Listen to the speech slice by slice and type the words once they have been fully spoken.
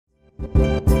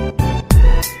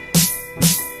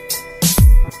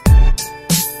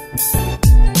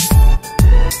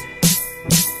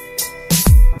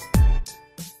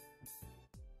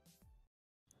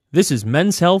This is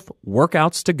Men's Health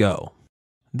Workouts to Go.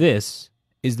 This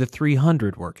is the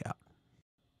 300 workout.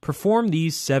 Perform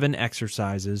these 7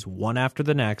 exercises one after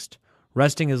the next,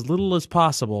 resting as little as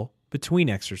possible between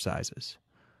exercises.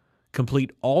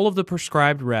 Complete all of the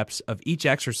prescribed reps of each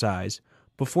exercise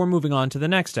before moving on to the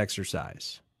next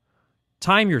exercise.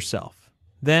 Time yourself,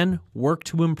 then work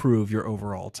to improve your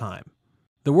overall time.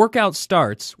 The workout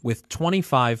starts with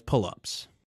 25 pull-ups.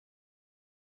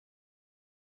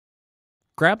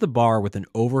 Grab the bar with an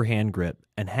overhand grip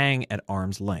and hang at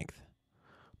arm's length.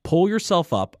 Pull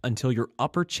yourself up until your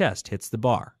upper chest hits the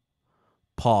bar.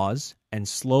 Pause and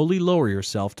slowly lower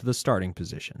yourself to the starting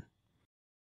position.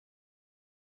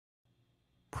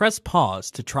 Press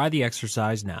pause to try the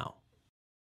exercise now.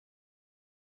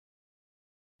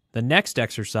 The next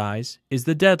exercise is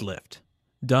the deadlift,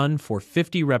 done for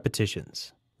 50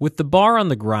 repetitions. With the bar on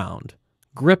the ground,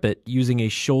 grip it using a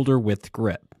shoulder width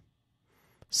grip.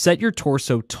 Set your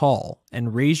torso tall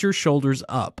and raise your shoulders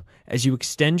up as you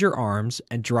extend your arms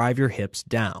and drive your hips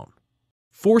down.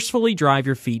 Forcefully drive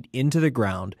your feet into the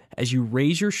ground as you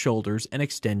raise your shoulders and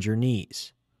extend your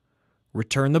knees.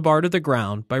 Return the bar to the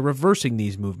ground by reversing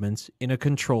these movements in a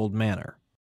controlled manner.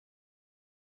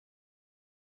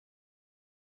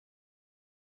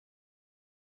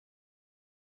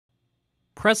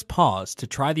 Press pause to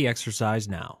try the exercise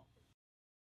now.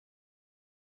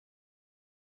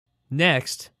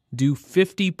 Next, do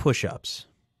 50 push-ups.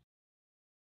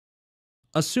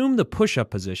 Assume the push-up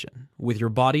position with your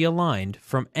body aligned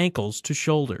from ankles to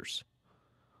shoulders.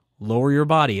 Lower your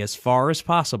body as far as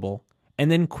possible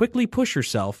and then quickly push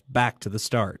yourself back to the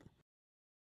start.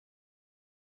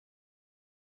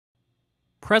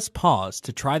 Press pause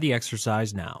to try the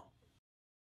exercise now.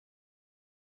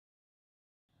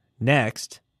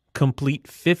 Next, complete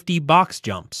 50 box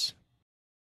jumps.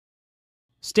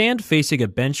 Stand facing a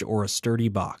bench or a sturdy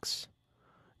box.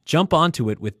 Jump onto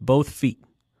it with both feet,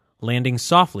 landing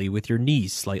softly with your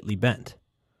knees slightly bent.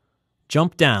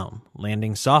 Jump down,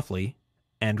 landing softly,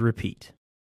 and repeat.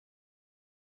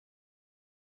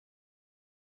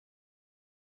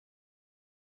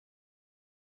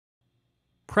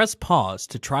 Press pause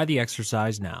to try the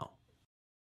exercise now.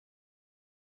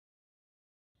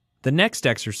 The next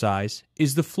exercise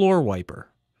is the floor wiper.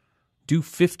 Do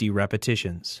 50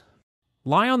 repetitions.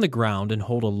 Lie on the ground and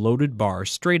hold a loaded bar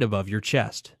straight above your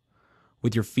chest.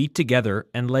 With your feet together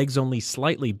and legs only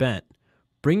slightly bent,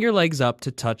 bring your legs up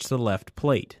to touch the left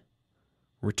plate.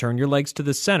 Return your legs to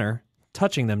the center,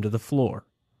 touching them to the floor.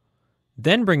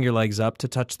 Then bring your legs up to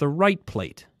touch the right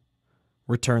plate.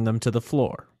 Return them to the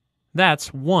floor.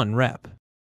 That's 1 rep.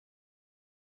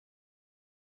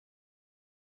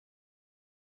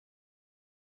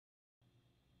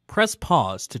 Press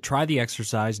pause to try the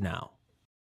exercise now.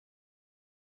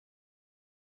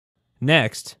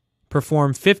 Next,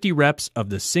 perform 50 reps of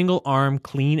the single arm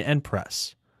clean and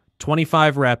press,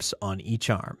 25 reps on each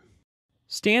arm.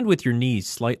 Stand with your knees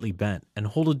slightly bent and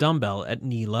hold a dumbbell at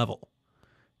knee level.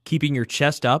 Keeping your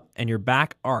chest up and your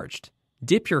back arched,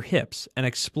 dip your hips and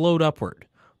explode upward,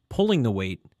 pulling the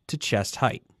weight to chest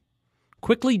height.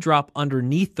 Quickly drop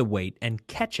underneath the weight and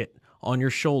catch it on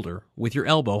your shoulder with your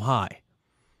elbow high.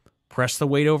 Press the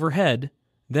weight overhead,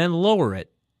 then lower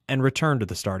it and return to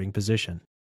the starting position.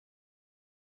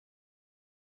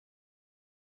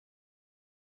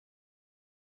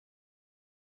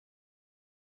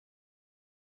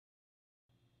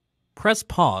 Press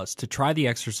pause to try the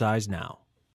exercise now.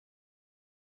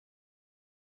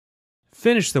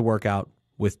 Finish the workout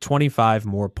with 25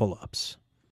 more pull-ups.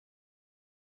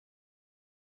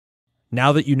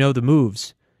 Now that you know the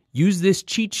moves, use this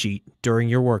cheat sheet during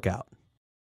your workout.